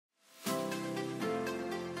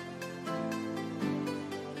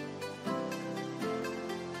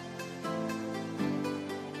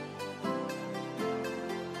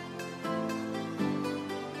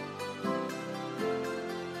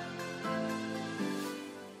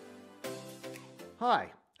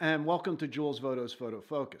Hi, and welcome to Jules Voto's Photo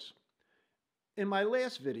Focus. In my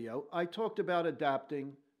last video, I talked about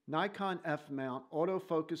adapting Nikon F mount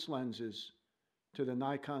autofocus lenses to the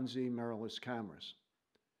Nikon Z mirrorless cameras.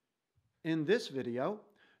 In this video,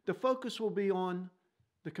 the focus will be on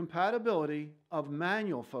the compatibility of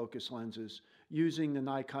manual focus lenses using the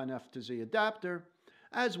Nikon FTZ adapter,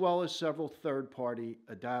 as well as several third-party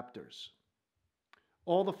adapters.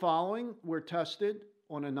 All the following were tested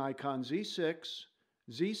on a Nikon Z6,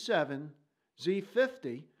 Z7,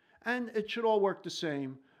 Z50, and it should all work the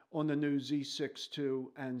same on the new Z6 II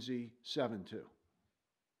and Z7 II.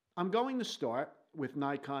 I'm going to start with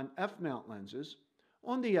Nikon F mount lenses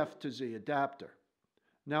on the FTZ adapter.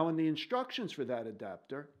 Now, in the instructions for that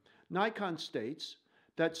adapter, Nikon states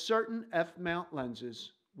that certain F mount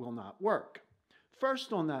lenses will not work.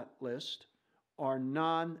 First on that list are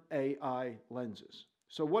non-AI lenses.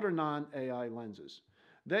 So what are non-AI lenses?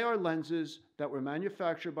 They are lenses that were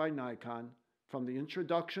manufactured by Nikon from the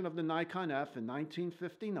introduction of the Nikon F in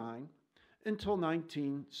 1959 until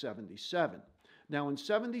 1977. Now in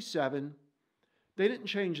 77, they didn't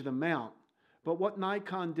change the mount, but what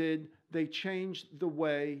Nikon did, they changed the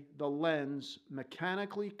way the lens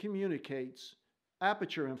mechanically communicates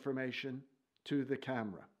aperture information to the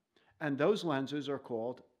camera. And those lenses are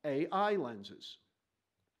called AI lenses.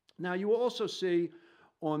 Now you will also see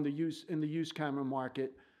in the used camera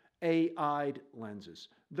market AI'd lenses.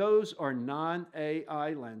 Those are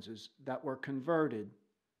non-AI lenses that were converted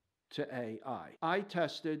to AI. I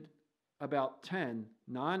tested about 10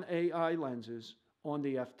 non-AI lenses on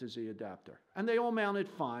the FTZ adapter, and they all mounted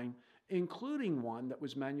fine, including one that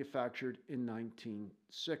was manufactured in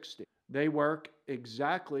 1960. They work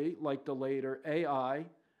exactly like the later AI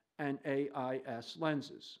and AIS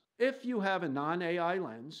lenses. If you have a non-AI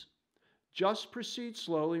lens, just proceed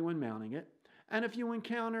slowly when mounting it, and if you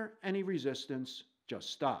encounter any resistance, just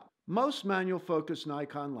stop. Most manual focus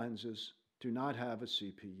Nikon lenses do not have a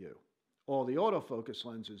CPU. All the autofocus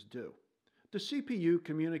lenses do. The CPU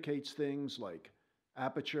communicates things like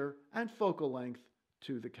aperture and focal length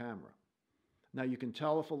to the camera. Now you can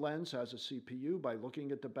tell if a lens has a CPU by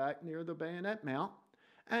looking at the back near the bayonet mount,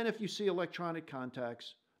 and if you see electronic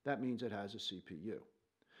contacts, that means it has a CPU.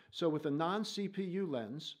 So with a non-CPU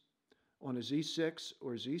lens, on a Z6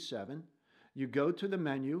 or Z7, you go to the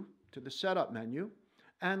menu, to the setup menu,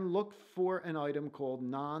 and look for an item called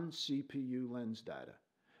non-CPU lens data.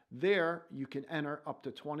 There you can enter up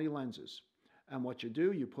to 20 lenses. And what you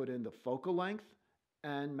do, you put in the focal length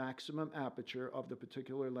and maximum aperture of the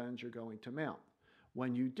particular lens you're going to mount.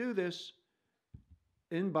 When you do this,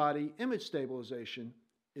 in-body image stabilization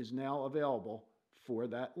is now available for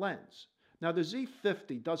that lens. Now the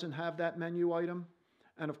Z50 doesn't have that menu item,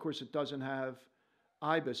 and of course it doesn't have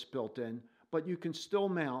IBIS built in, but you can still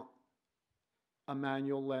mount a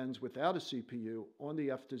manual lens without a CPU on the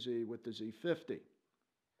FTZ with the Z50.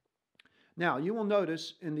 Now you will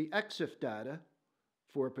notice in the Exif data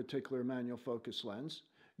for a particular manual focus lens,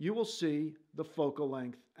 you will see the focal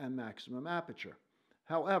length and maximum aperture.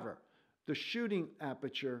 However, the shooting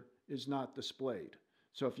aperture is not displayed.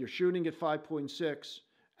 So if you're shooting at 5.6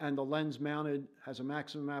 and the lens mounted has a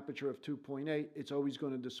maximum aperture of 2.8, it's always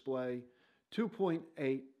going to display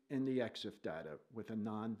 2.8 in the Exif data with a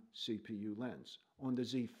non-CPU lens. On the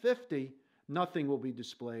Z50, nothing will be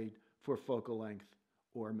displayed for focal length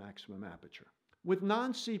or maximum aperture. With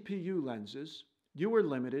non-CPU lenses, you are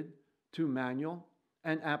limited to manual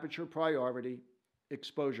and aperture priority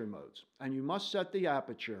exposure modes, and you must set the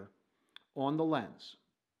aperture on the lens.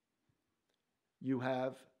 You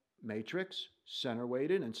have matrix, center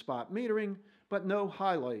weighted, and spot metering, but no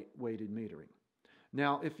highlight weighted metering.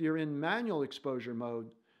 Now, if you're in manual exposure mode,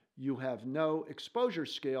 you have no exposure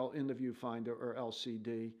scale in the viewfinder or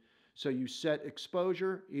LCD, so you set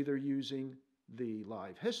exposure either using the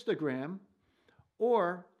live histogram,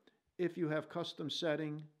 or if you have custom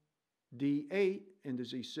setting D8 in the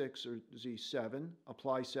Z6 or Z7,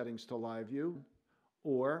 apply settings to live view,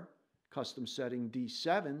 or custom setting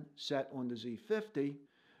D7 set on the Z50,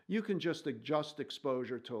 you can just adjust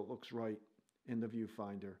exposure till it looks right in the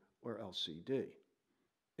viewfinder or LCD.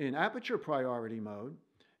 In aperture priority mode,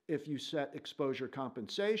 if you set exposure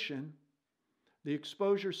compensation, the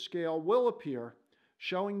exposure scale will appear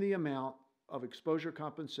showing the amount of exposure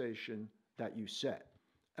compensation that you set.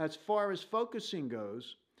 As far as focusing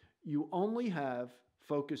goes, you only have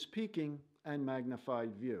focus peaking and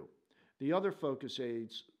magnified view. The other focus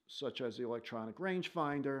aids, such as the electronic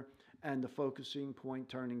rangefinder and the focusing point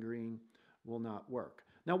turning green, will not work.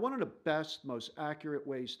 Now, one of the best, most accurate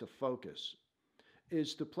ways to focus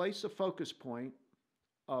is to place a focus point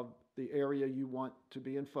of the area you want to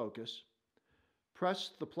be in focus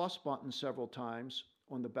press the plus button several times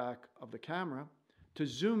on the back of the camera to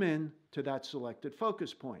zoom in to that selected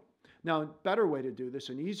focus point. Now, a better way to do this,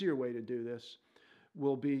 an easier way to do this,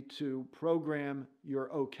 will be to program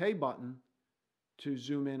your OK button to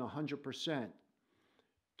zoom in 100%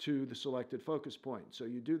 to the selected focus point. So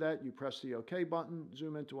you do that, you press the OK button,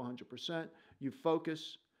 zoom into 100%, you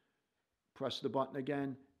focus, press the button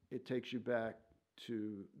again, it takes you back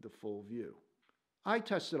to the full view. I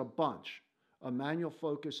tested a bunch of manual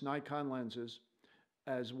focus Nikon lenses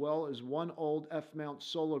as well as one old F-mount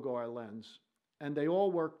Sologar lens, and they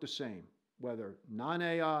all work the same, whether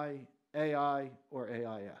non-AI, AI, or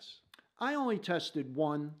AIS. I only tested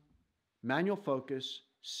one manual focus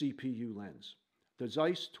CPU lens, the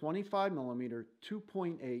Zeiss 25mm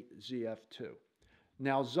 2.8 ZF2.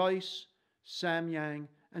 Now Zeiss, Samyang,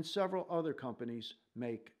 and several other companies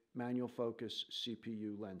make manual focus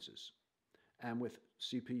CPU lenses. And with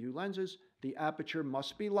CPU lenses, the aperture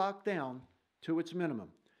must be locked down to its minimum.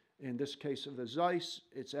 In this case of the Zeiss,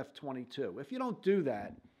 it's f/22. If you don't do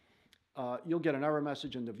that, you'll get an error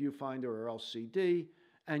message in the viewfinder or LCD,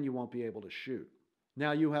 and you won't be able to shoot.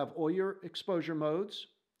 Now you have all your exposure modes: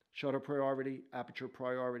 shutter priority, aperture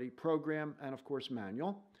priority, program, and of course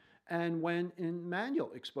manual. And when in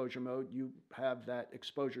manual exposure mode, you have that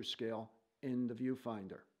exposure scale in the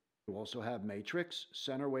viewfinder. You also have matrix,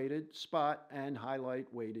 center weighted, spot, and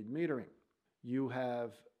highlight weighted metering. You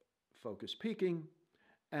have focus peaking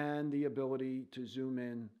and the ability to zoom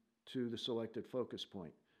in to the selected focus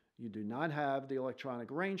point. You do not have the electronic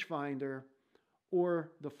rangefinder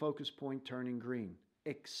or the focus point turning green,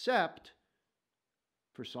 except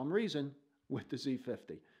for some reason with the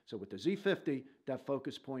Z50. So with the Z50, that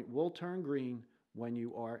focus point will turn green when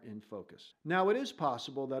you are in focus. Now, it is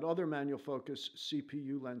possible that other manual focus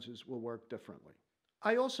CPU lenses will work differently.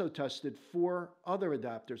 I also tested 4 other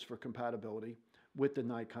adapters for compatibility with the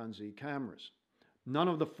Nikon Z cameras. None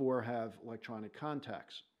of the 4 have electronic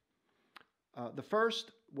contacts. The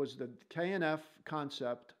first was the K&F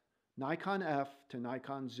Concept Nikon F to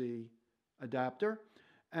Nikon Z adapter,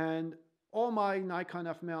 and all my Nikon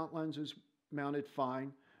F mount lenses mounted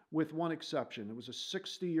fine, with one exception. It was a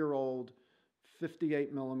 60-year-old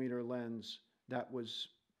 58mm lens that was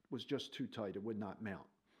just too tight. It would not mount.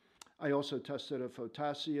 I also tested a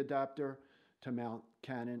Fotasy adapter to mount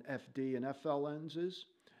Canon FD and FL lenses,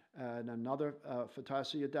 and another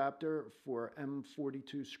Fotasy adapter for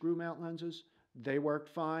M-42 screw mount lenses. They worked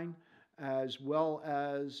fine, as well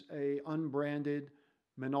as a unbranded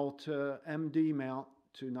Minolta MD mount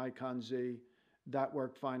to Nikon Z. That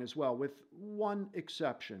worked fine as well, with one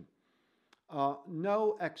exception.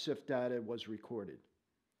 No Exif data was recorded.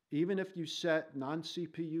 Even if you set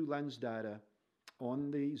non-CPU lens data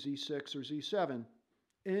on the Z6 or Z7,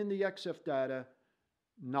 in the Exif data,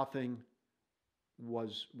 nothing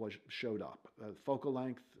showed up. Focal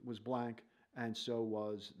length was blank, and so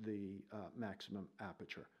was the maximum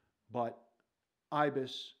aperture. But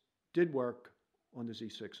IBIS did work on the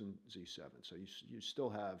Z6 and Z7, so you still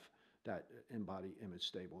have that in-body image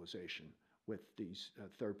stabilization with these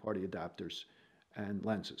third-party adapters and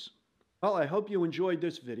lenses. Well, I hope you enjoyed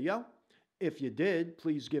this video. If you did,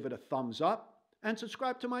 please give it a thumbs up and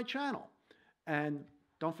subscribe to my channel. And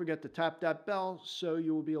don't forget to tap that bell so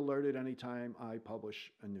you will be alerted anytime I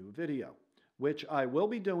publish a new video, which I will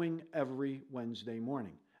be doing every Wednesday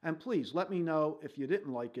morning. And please let me know if you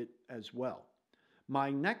didn't like it as well. My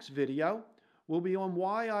next video will be on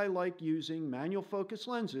why I like using manual focus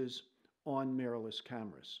lenses on mirrorless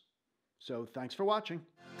cameras. So thanks for watching.